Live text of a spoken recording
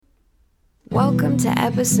Welcome to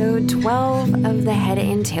episode 12 of the Head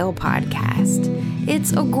and Tail podcast.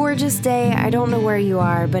 It's a gorgeous day. I don't know where you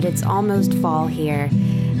are, but it's almost fall here,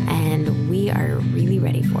 and we are really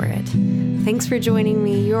ready for it. Thanks for joining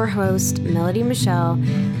me, your host, Melody Michelle.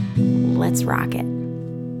 Let's rock it.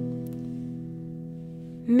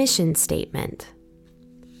 Mission statement.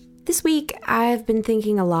 This week, I've been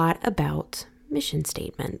thinking a lot about mission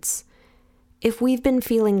statements. If we've been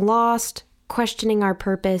feeling lost, questioning our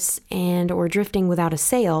purpose, or drifting without a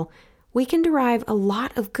sail, we can derive a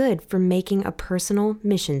lot of good from making a personal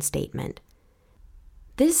mission statement.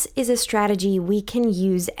 This is a strategy we can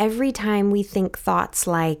use every time we think thoughts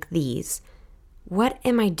like these. What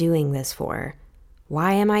am I doing this for?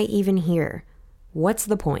 Why am I even here? What's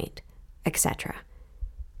the point? Etc.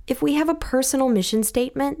 If we have a personal mission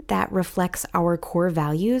statement that reflects our core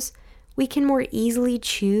values, we can more easily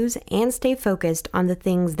choose and stay focused on the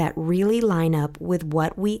things that really line up with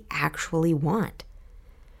what we actually want.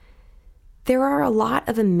 There are a lot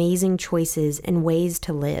of amazing choices and ways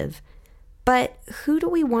to live, but who do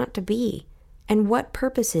we want to be, and what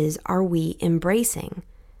purposes are we embracing?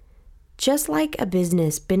 Just like a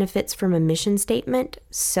business benefits from a mission statement,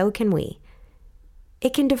 so can we.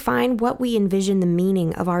 It can define what we envision the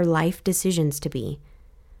meaning of our life decisions to be.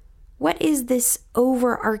 What is this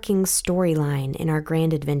overarching storyline in our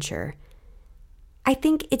grand adventure? I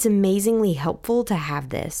think it's amazingly helpful to have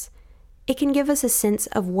this. It can give us a sense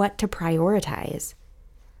of what to prioritize.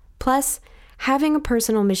 Plus, having a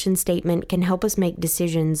personal mission statement can help us make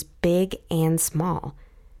decisions big and small.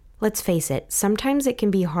 Let's face it, sometimes it can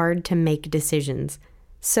be hard to make decisions,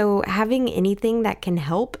 so having anything that can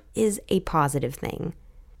help is a positive thing.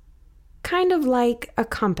 Kind of like a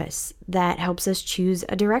compass that helps us choose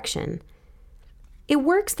a direction. It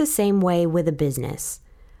works the same way with a business.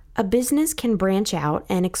 A business can branch out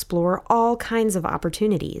and explore all kinds of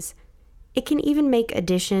opportunities. It can even make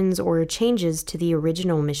additions or changes to the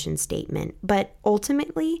original mission statement, but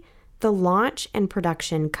ultimately, the launch and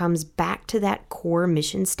production comes back to that core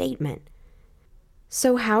mission statement.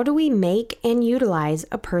 So how do we make and utilize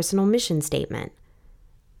a personal mission statement?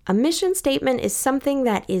 A mission statement is something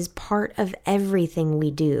that is part of everything we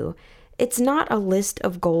do. It's not a list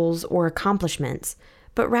of goals or accomplishments,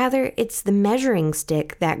 but rather it's the measuring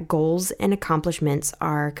stick that goals and accomplishments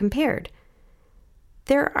are compared.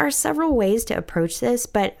 There are several ways to approach this,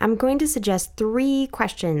 but I'm going to suggest 3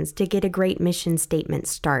 questions to get a great mission statement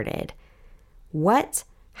started. What,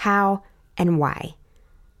 how, and why?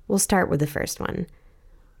 We'll start with the first one.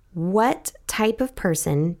 What type of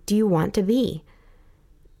person do you want to be?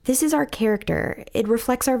 This is our character. It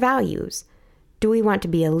reflects our values. Do we want to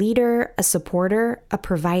be a leader, a supporter, a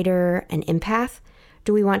provider, an empath?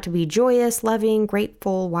 Do we want to be joyous, loving,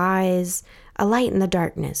 grateful, wise, a light in the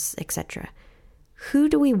darkness, etc.? Who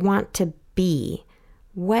do we want to be?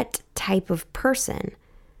 What type of person?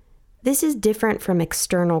 This is different from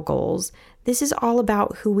external goals. This is all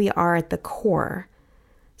about who we are at the core.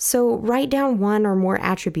 So write down 1 or more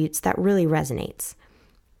attributes that really resonates.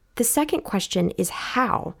 The second question is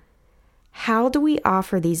how. How do we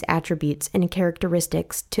offer these attributes and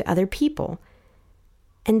characteristics to other people?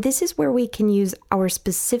 And this is where we can use our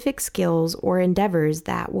specific skills or endeavors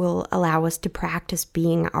that will allow us to practice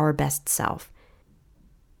being our best self.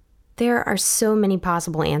 There are so many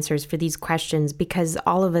possible answers for these questions because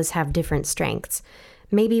all of us have different strengths.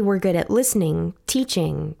 Maybe we're good at listening,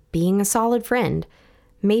 teaching, being a solid friend.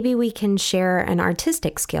 Maybe we can share an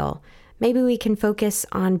artistic skill. Maybe we can focus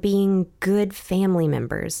on being good family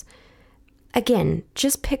members. Again,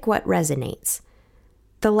 just pick what resonates.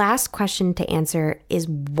 The last question to answer is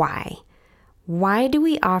why. Why do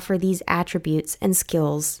we offer these attributes and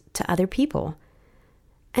skills to other people?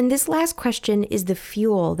 And this last question is the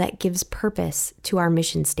fuel that gives purpose to our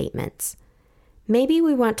mission statements. Maybe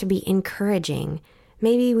we want to be encouraging.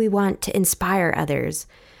 Maybe we want to inspire others,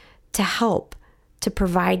 to help, to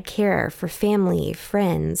provide care for family,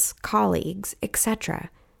 friends, colleagues,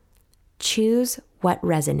 etc. Choose what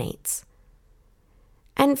resonates.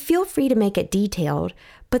 And feel free to make it detailed,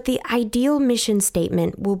 but the ideal mission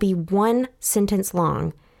statement will be 1 sentence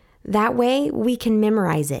long. That way, we can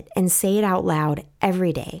memorize it and say it out loud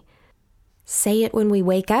every day. Say it when we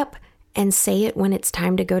wake up and say it when it's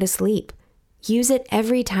time to go to sleep. Use it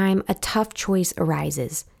every time a tough choice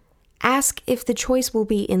arises. Ask if the choice will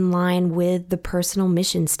be in line with the personal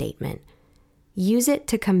mission statement. Use it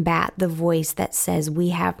to combat the voice that says we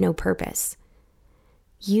have no purpose.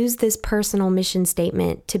 Use this personal mission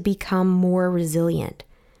statement to become more resilient.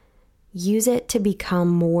 Use it to become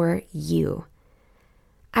more you.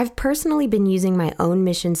 I've personally been using my own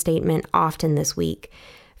mission statement often this week.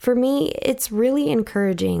 For me, it's really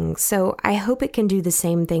encouraging, so I hope it can do the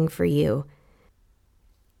same thing for you.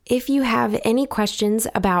 If you have any questions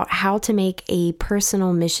about how to make a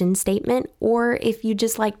personal mission statement, or if you'd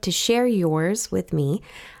just like to share yours with me,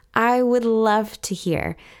 I would love to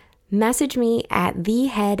hear. Message me at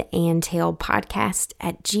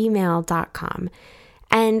theheadandtailpodcast@gmail.com.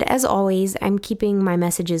 And as always, I'm keeping my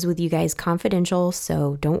messages with you guys confidential,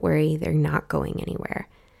 so don't worry, they're not going anywhere.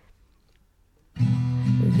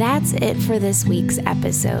 That's it for this week's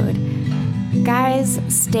episode. Guys,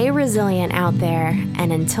 stay resilient out there,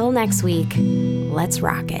 and until next week, let's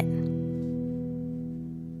rock it.